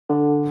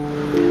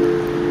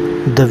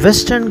The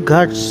Western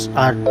Ghats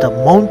are the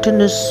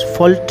mountainous,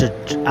 faulted,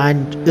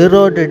 and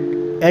eroded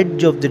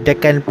edge of the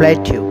Deccan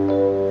plateau.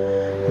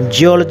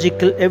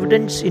 Geological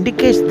evidence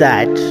indicates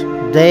that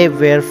they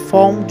were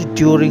formed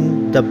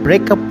during the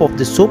breakup of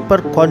the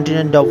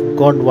supercontinent of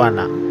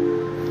Gondwana.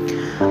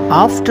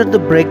 After the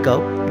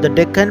breakup, the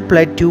Deccan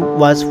plateau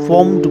was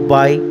formed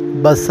by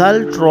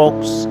basalt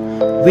rocks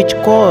which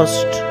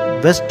caused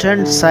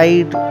western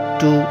side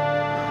to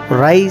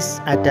rise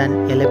at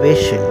an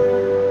elevation.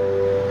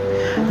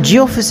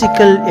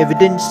 Geophysical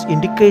evidence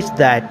indicates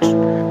that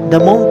the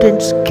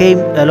mountains came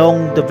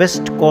along the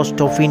west coast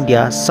of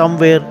India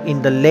somewhere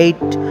in the late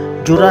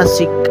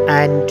Jurassic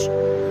and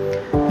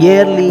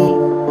early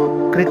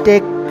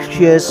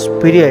Cretaceous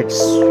periods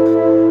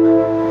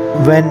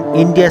when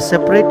India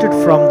separated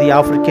from the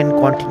African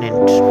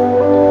continent.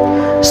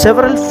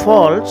 Several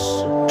faults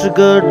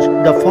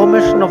triggered the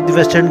formation of the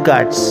Western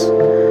Ghats,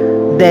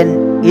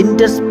 then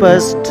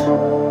interspersed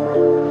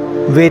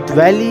with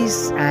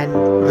valleys and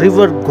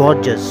river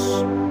gorges.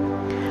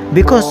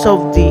 Because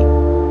of the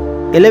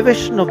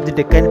elevation of the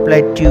Deccan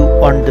Plateau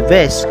on the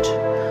west,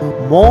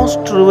 most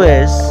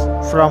rivers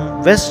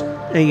from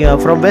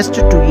west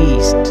to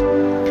east,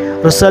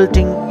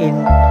 resulting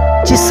in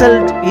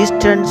chiselled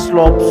eastern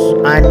slopes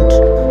and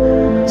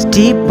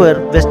steeper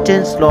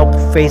western slope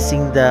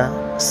facing the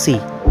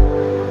sea.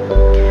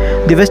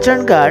 The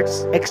Western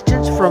Ghats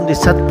extends from the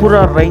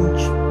Satpura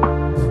range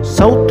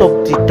south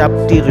of the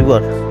Tapti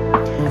river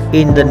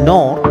in the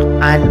north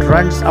and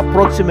runs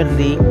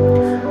approximately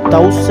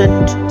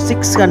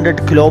 1600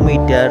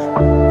 km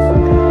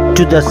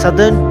to the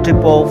southern tip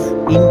of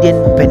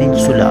Indian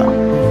peninsula,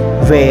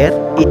 where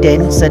it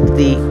ends at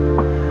the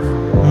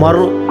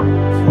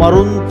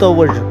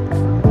Maruntawar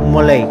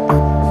Malay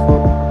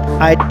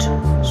at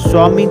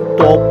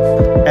Swamitop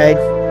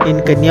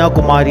in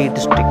Kanyakumari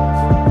district.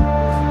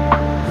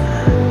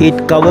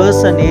 It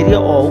covers an area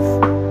of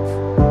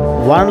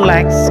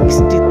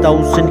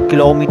 160,000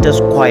 km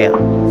square,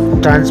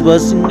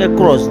 traversing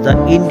across the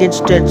Indian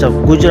states of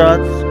Gujarat,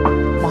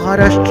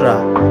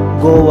 Maharashtra,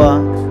 Goa,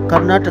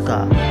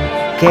 Karnataka,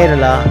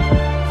 Kerala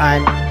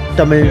and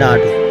Tamil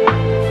Nadu.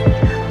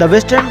 The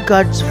Western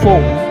Ghats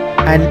form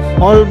an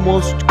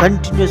almost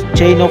continuous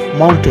chain of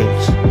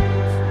mountains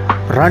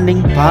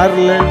running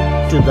parallel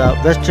to the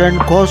western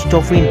coast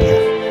of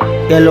India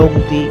along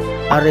the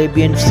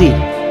Arabian Sea.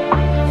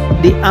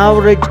 The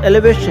average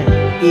elevation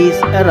is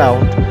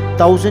around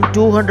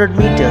 1200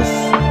 meters.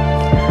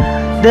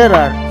 There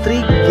are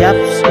three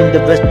gaps in the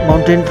West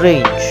Mountain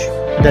Range.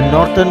 The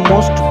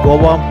northernmost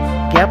Goa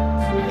Gap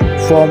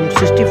formed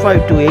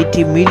 65 to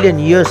 80 million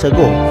years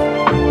ago.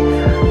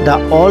 The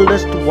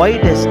oldest,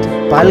 widest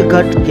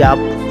Palghat Gap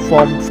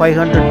formed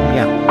 500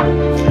 million,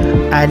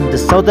 and the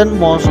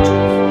southernmost,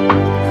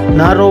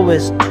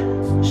 narrowest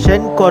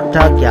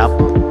Shenkota Gap.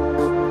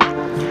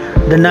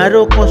 The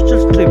narrow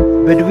coastal plain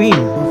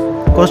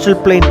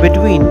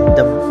between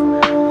the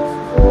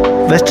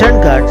Western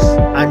Ghats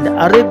and the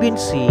Arabian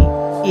Sea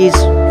is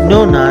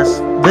known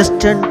as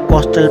Western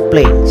Coastal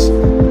Plains.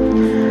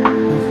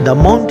 The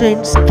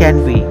mountains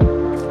can be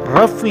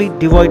roughly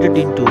divided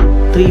into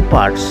three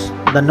parts.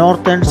 The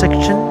northern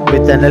section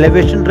with an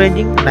elevation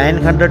ranging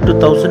 900 to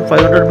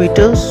 1500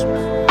 meters.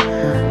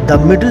 The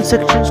middle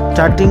section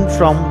starting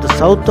from the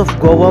south of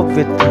Goa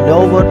with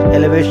lower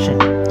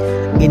elevation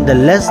in the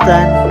less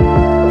than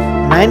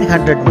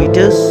 900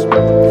 meters,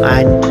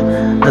 and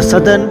the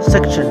southern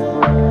section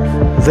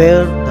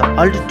where the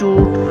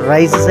altitude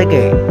rises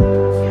again.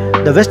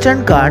 The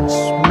Western Ghats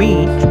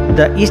meet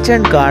the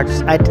Eastern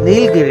Ghats at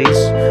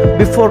Nilgiris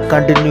before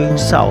continuing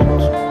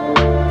south.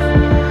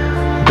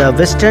 The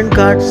Western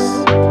Ghats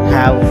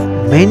have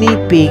many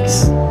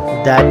peaks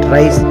that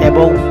rise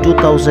above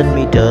 2000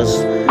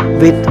 meters,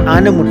 with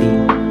Anamudi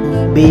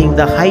being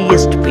the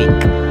highest peak.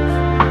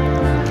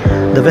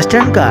 The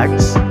Western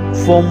Ghats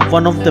form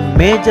one of the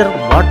major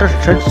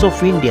watersheds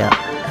of India,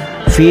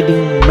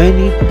 feeding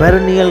many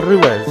perennial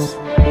rivers.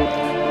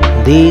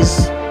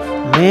 These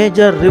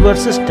major river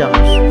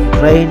systems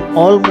drain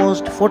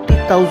almost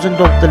 40,000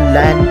 of the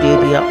land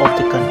area of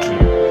the country.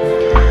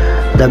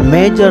 The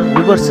major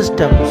river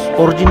systems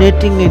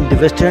originating in the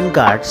Western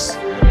Ghats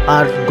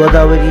are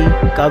Godavari,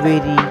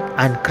 Kaveri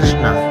and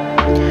Krishna.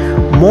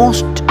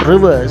 Most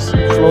rivers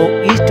flow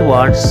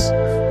eastwards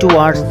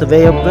towards the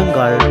Bay of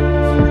Bengal,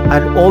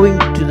 and owing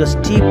to the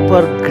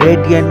steeper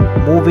gradient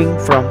moving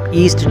from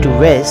east to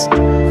west,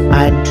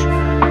 and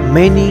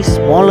many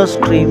smaller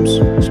streams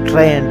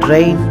drain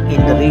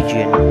in the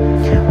region,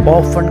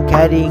 often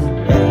carrying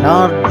a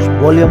large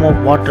volume of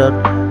water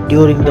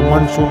during the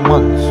monsoon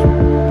months.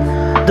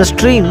 The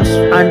streams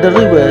and the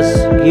rivers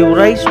give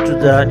rise to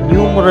the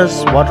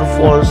numerous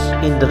waterfalls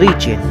in the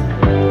region.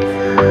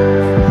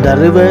 The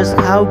rivers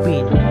have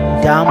been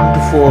dammed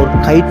for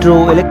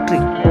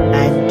hydroelectric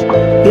and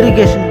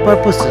irrigation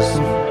purposes,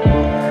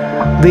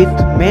 with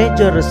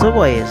major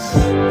reservoirs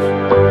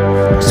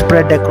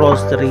spread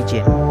across the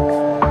region.